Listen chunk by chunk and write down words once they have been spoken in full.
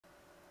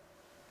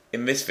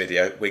In this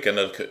video, we're going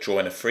to look at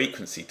drawing a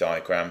frequency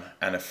diagram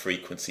and a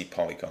frequency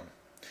polygon.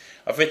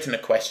 I've written a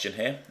question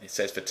here. It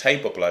says the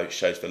table below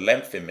shows the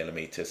length in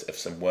millimetres of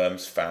some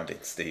worms found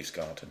in Steve's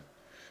garden.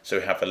 So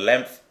we have the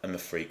length and the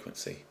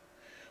frequency.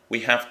 We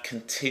have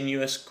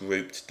continuous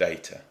grouped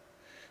data.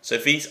 So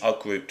these are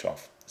grouped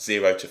off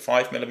 0 to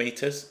 5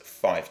 millimetres,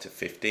 5 to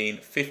 15,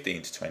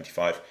 15 to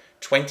 25,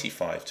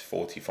 25 to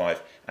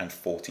 45 and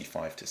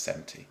 45 to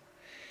 70.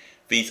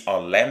 These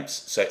are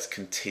lengths, so it's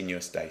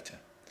continuous data.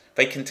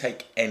 They can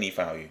take any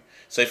value.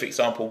 So for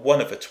example, one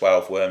of the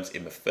 12 worms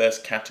in the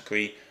first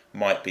category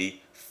might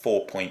be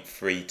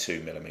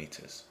 4.32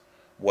 millimetres.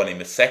 One in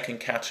the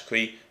second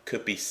category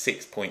could be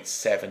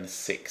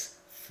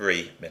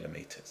 6.763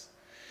 millimetres.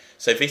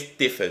 So this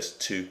differs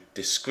to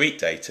discrete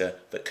data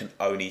that can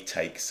only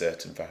take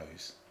certain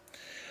values.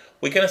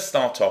 We're going to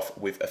start off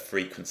with a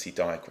frequency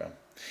diagram.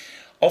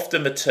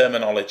 Often the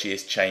terminology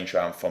is changed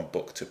around from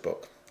book to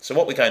book. So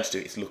what we're going to do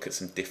is look at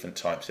some different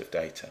types of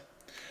data.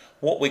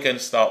 What we're going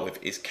to start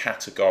with is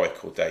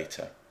categorical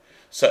data.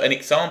 So an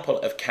example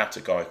of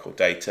categorical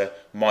data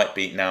might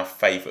be now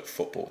favourite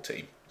football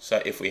team.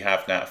 So if we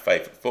have now a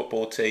favourite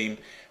football team,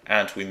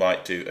 and we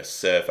might do a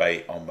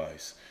survey on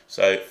those.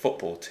 So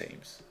football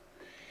teams.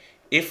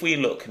 If we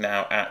look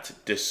now at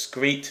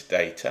discrete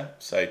data,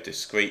 so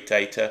discrete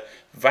data,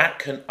 that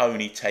can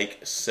only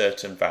take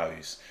certain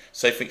values.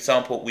 So for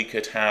example, we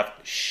could have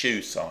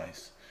shoe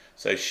size.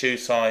 So shoe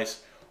size,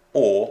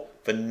 or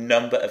the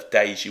number of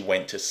days you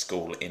went to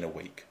school in a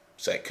week.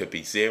 So it could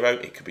be 0,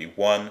 it could be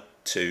 1,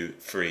 2,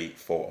 3,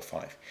 4 or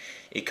 5.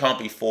 It can't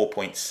be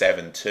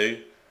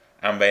 4.72.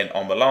 And then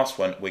on the last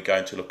one, we're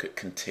going to look at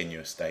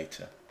continuous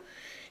data.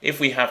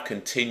 If we have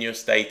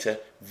continuous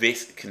data,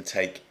 this can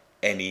take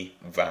any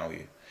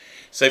value.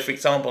 So for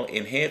example,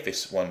 in here,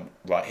 this one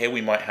right here, we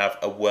might have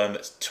a worm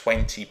that's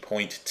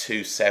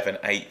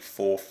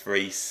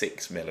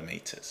 20.278436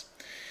 millimetres.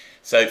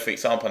 So for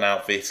example, now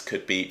this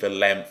could be the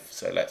length,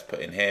 so let's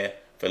put in here,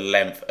 the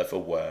length of a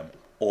worm,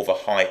 or the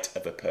height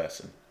of a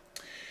person.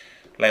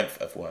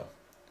 Length of worm.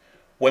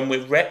 When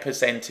we're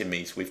representing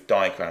these with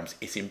diagrams,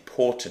 it's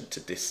important to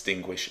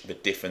distinguish the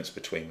difference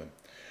between them.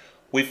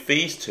 With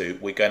these two,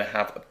 we're going to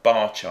have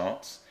bar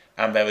charts,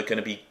 and there are going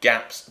to be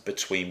gaps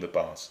between the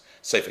bars.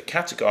 So for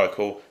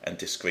categorical and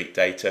discrete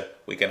data,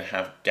 we're going to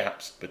have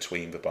gaps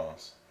between the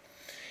bars.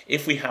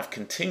 If we have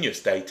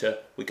continuous data,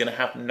 we're going to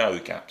have no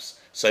gaps,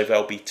 so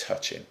they'll be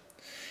touching.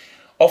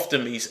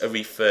 Often these are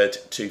referred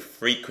to as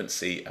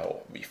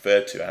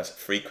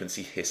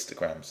frequency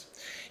histograms.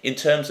 In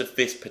terms of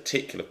this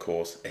particular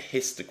course, a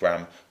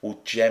histogram will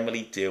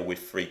generally deal with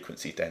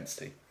frequency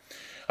density.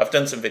 I've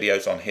done some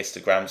videos on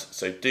histograms,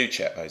 so do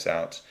check those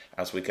out,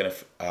 as we're going to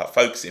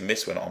focus in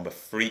this one on the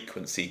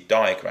frequency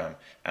diagram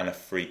and a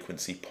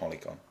frequency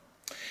polygon.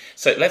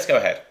 So let's go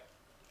ahead.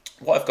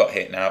 What I've got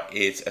here now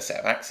is a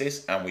set of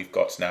axes, and we've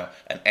got now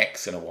an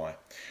X and a Y.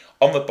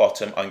 On the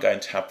bottom, I'm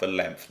going to have the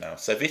length now.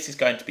 So this is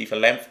going to be the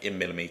length in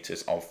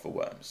millimetres of the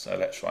worm. So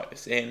let's write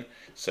this in.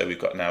 So we've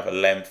got now the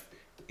length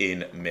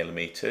in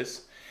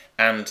millimetres.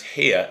 And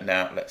here,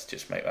 now let's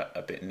just make that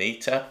a bit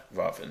neater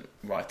rather than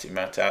writing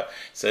that out.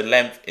 So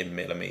length in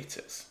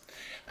millimetres.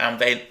 And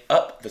then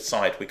up the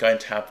side, we're going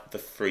to have the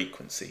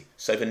frequency.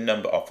 So the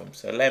number of them.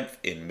 So length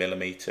in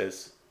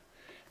millimetres.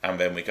 And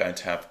then we're going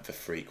to have the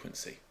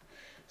frequency.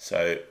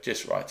 So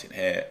just write in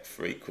here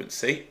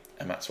frequency,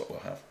 and that's what we'll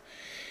have.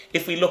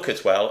 If we look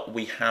as well,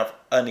 we have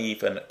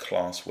uneven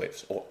class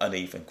widths or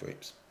uneven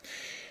groups.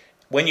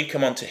 When you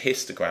come onto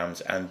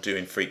histograms and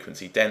doing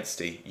frequency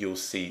density, you'll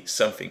see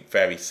something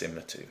very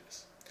similar to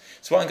this.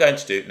 So what I'm going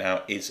to do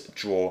now is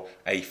draw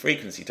a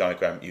frequency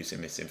diagram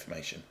using this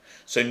information.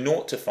 So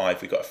 0 to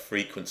 5, we've got a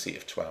frequency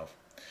of 12.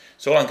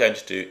 So all I'm going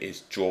to do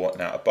is draw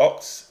now a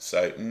box.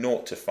 So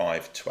 0 to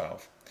 5,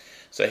 12.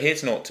 So here's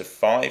 0 to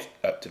 5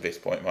 up to this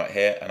point right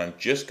here, and I'm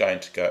just going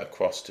to go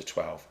across to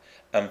 12.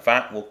 And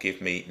that will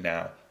give me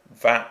now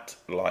that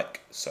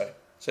like so.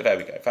 So there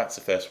we go, that's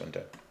the first one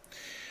done.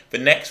 The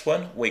next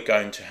one, we're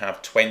going to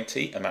have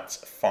 20, and that's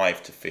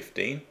 5 to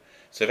 15.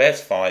 So there's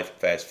 5,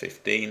 there's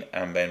 15,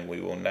 and then we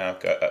will now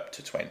go up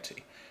to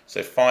 20.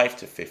 So 5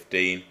 to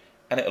 15,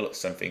 and it'll look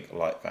something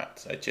like that.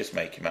 So just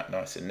making that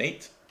nice and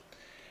neat.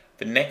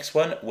 The next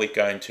one, we're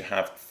going to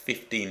have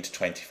 15 to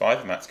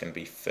 25, and that's going to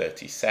be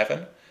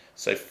 37.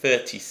 So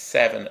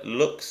 37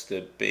 looks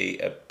to be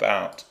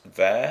about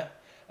there,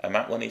 and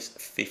that one is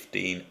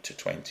 15 to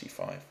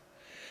 25.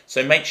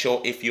 So make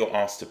sure if you're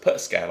asked to put a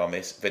scale on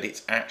this, that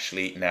it's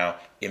actually now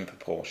in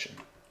proportion.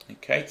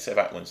 Okay, so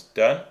that one's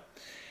done.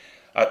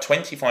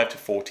 25 to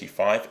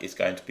 45 is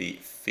going to be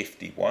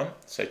 51.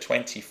 So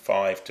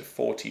 25 to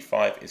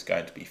 45 is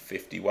going to be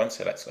 51.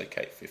 So let's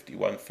locate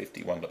 51.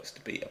 51 looks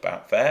to be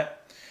about there.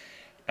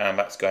 And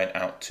that's going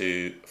out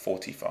to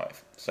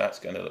 45. So that's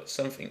going to look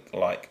something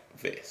like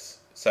this.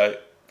 So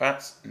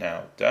that's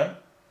now done.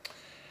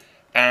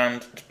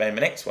 And then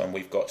the next one,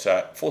 we've got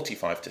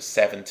 45 to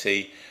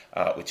 70,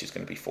 which is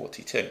going to be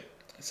 42.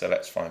 So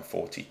let's find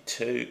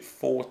 42.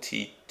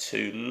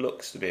 42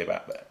 looks to be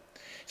about there.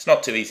 It's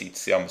not too easy to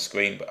see on the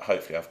screen, but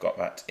hopefully I've got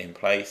that in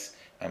place,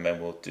 and then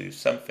we'll do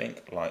something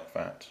like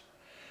that.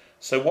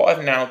 So what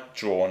I've now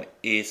drawn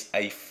is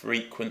a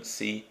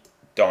frequency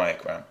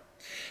diagram.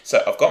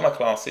 So I've got my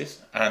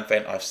classes, and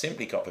then I've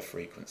simply got the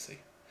frequency.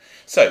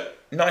 So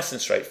nice and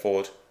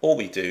straightforward. All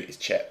we do is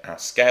check our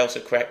scales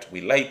are correct,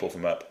 we label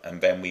them up, and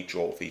then we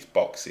draw these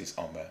boxes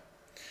on there.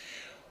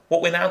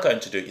 What we're now going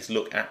to do is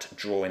look at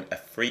drawing a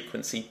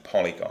frequency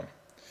polygon.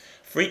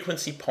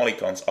 Frequency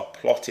polygons are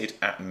plotted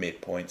at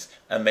midpoints,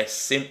 and they're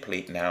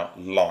simply now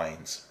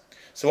lines.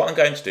 So what I'm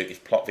going to do is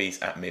plot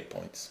these at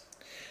midpoints.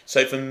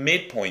 So the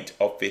midpoint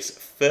of this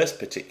first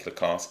particular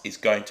class is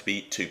going to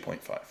be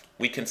 2.5.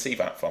 We can see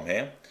that from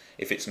here.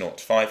 If it's 0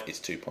 to 5, it's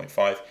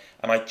 2.5,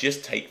 and I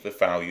just take the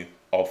value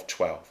of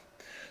 12.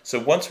 So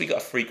once we got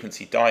a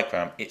frequency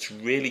diagram, it's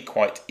really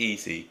quite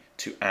easy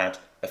to add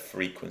a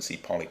frequency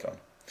polygon.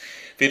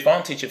 The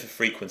advantage of a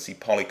frequency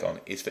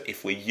polygon is that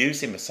if we're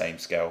using the same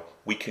scale,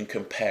 we can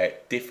compare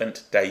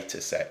different data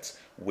sets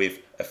with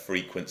a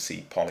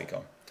frequency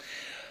polygon.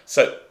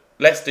 So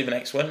let's do the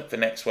next one. The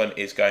next one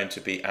is going to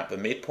be at the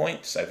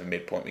midpoint. So the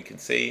midpoint we can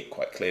see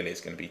quite clearly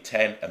is going to be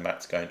 10, and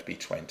that's going to be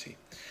 20.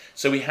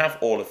 So we have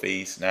all of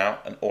these now,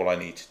 and all I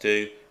need to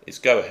do is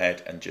go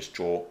ahead and just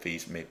draw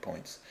these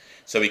midpoints.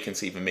 So we can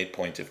see the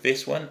midpoint of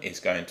this one is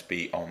going to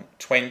be on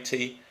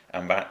 20,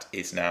 and that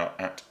is now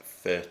at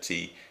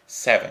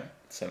 37.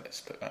 So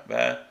let's put that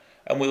there,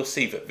 and we'll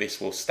see that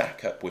this will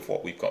stack up with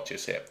what we've got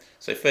just here.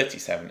 So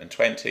 37 and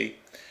 20.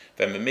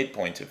 Then the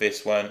midpoint of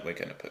this one, we're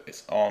going to put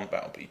this on,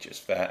 that'll be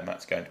just there, and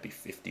that's going to be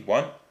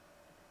 51.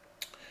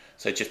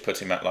 So just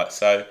putting that like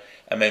so.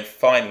 And then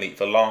finally,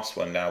 the last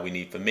one now, we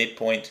need the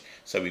midpoint.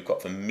 So we've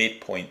got the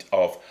midpoint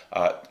of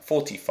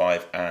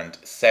 45 and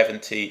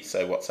 70.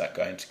 So what's that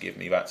going to give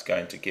me? That's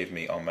going to give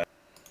me on my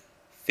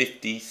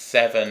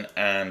 57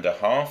 and a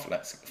half.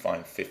 Let's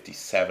find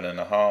 57 and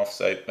a half.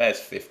 So there's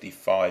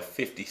 55,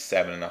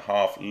 57 and a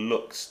half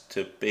looks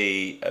to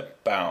be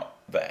about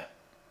there.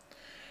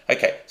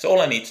 Okay, so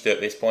all I need to do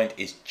at this point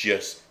is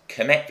just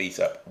connect these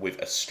up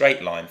with a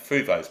straight line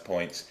through those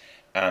points,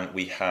 and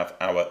we have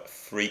our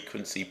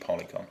frequency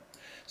polygon.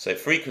 So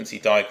frequency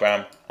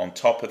diagram, on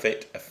top of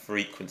it, a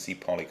frequency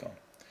polygon.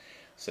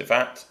 So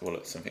that will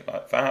look something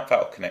like that. That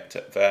will connect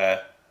up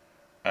there,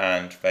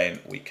 and then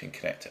we can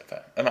connect it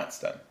there, and that's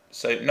done.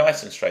 So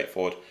nice and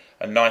straightforward,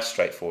 a nice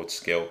straightforward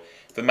skill.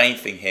 The main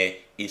thing here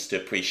is to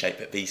appreciate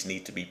that these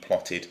need to be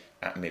plotted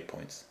at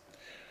midpoints.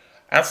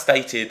 As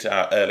stated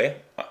earlier,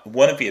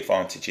 one of the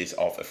advantages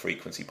of a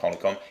frequency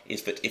polygon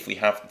is that if we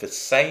have the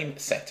same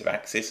set of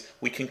axes,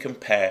 we can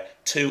compare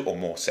two or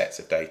more sets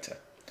of data.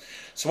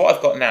 So what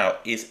I've got now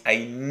is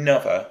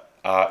another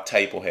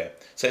table here.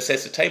 So it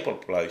says the table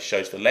below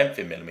shows the length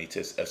in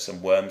millimetres of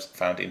some worms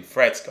found in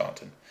Fred's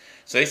garden.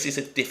 So this is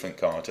a different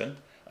garden,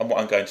 and what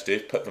I'm going to do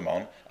is put them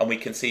on, and we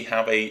can see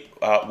how they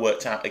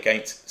worked out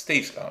against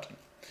Steve's garden.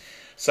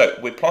 So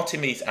we're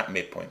plotting these at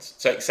midpoints.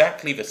 So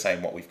exactly the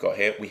same what we've got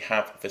here. We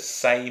have the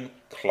same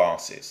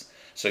classes.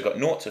 So we've got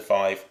 0 to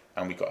 5,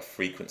 and we've got a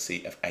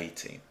frequency of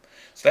 18.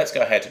 So let's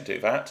go ahead and do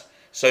that.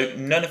 So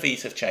none of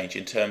these have changed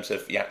in terms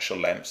of the actual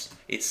lengths.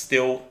 It's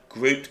still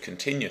grouped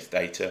continuous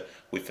data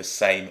with the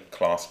same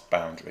class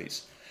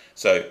boundaries.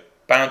 So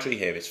boundary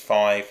here is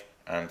 5,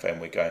 and then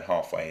we're going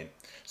halfway in.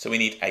 So we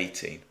need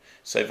 18.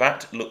 So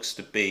that looks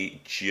to be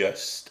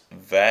just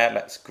there.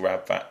 Let's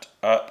grab that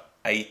up.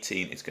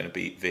 18 is going to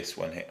be this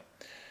one here.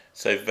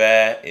 So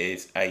there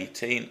is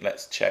 18.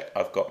 Let's check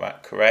I've got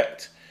that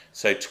correct.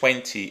 So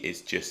 20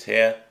 is just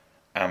here,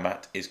 and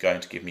that is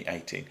going to give me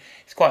 18.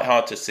 It's quite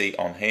hard to see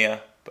on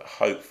here, but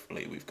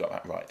hopefully we've got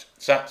that right.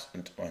 So that's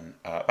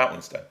that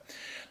one's done.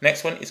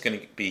 Next one is going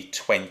to be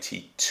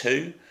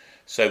 22.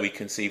 So we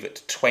can see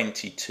that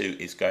 22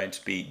 is going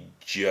to be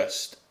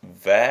just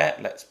there.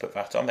 Let's put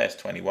that on. There's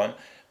 21.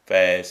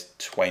 There's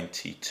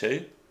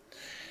 22.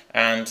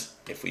 And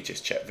if we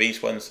just check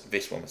these ones,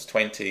 this one was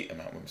 20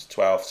 and that one was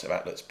 12, so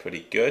that looks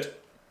pretty good.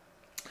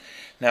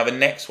 Now the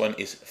next one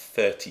is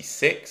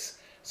 36.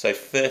 So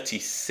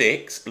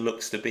 36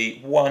 looks to be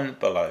one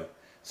below.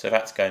 So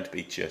that's going to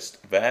be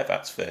just there,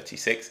 that's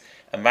 36,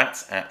 and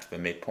that's at the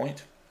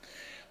midpoint.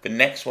 The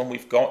next one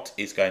we've got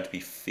is going to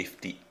be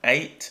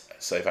 58,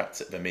 so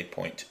that's at the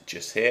midpoint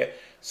just here.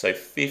 So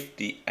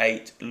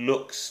 58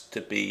 looks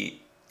to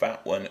be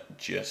that one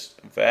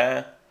just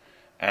there.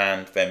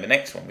 And then the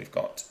next one we've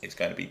got is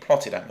going to be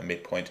plotted at the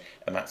midpoint,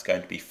 and that's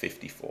going to be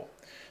 54.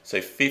 So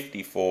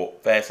 54,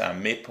 there's our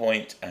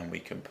midpoint, and we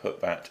can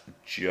put that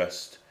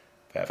just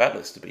there. That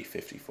looks to be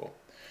 54.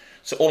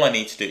 So all I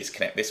need to do is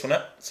connect this one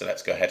up. So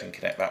let's go ahead and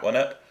connect that one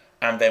up,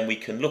 and then we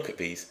can look at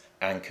these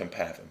and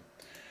compare them.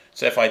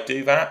 So if I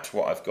do that,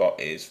 what I've got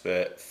is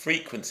the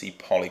frequency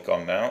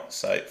polygon now.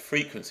 So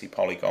frequency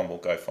polygon will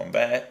go from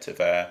there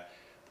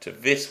to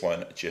this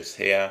one just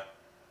here.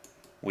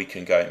 We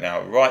can go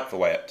now right the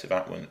way up to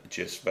that one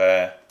just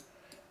there,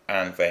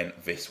 and then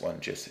this one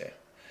just here.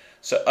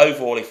 So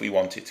overall, if we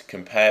wanted to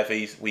compare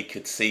these, we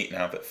could see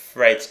now that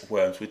Fred's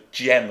worms were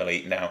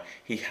generally, now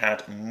he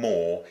had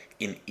more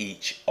in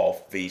each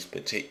of these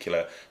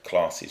particular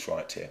classes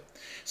right here.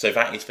 So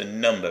that is the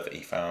number that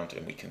he found,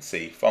 and we can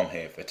see from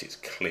here that it's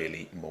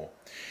clearly more.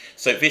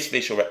 So this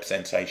visual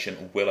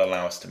representation will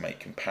allow us to make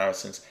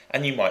comparisons,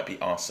 and you might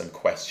be asked some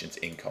questions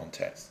in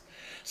context.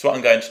 So what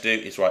I'm going to do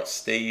is write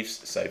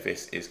Steve's, so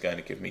this is going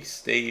to give me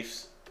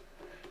Steve's.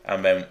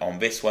 And then on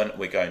this one,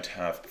 we're going to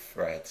have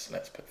Fred's.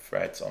 Let's put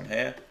Fred's on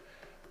here.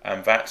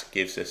 And that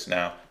gives us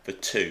now the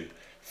two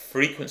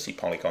frequency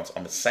polygons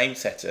on the same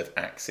set of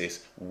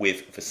axes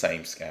with the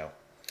same scale.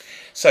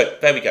 So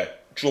there we go.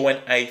 Drawing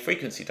a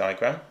frequency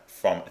diagram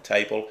from a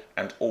table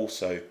and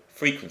also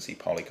frequency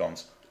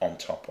polygons on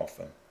top of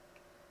them.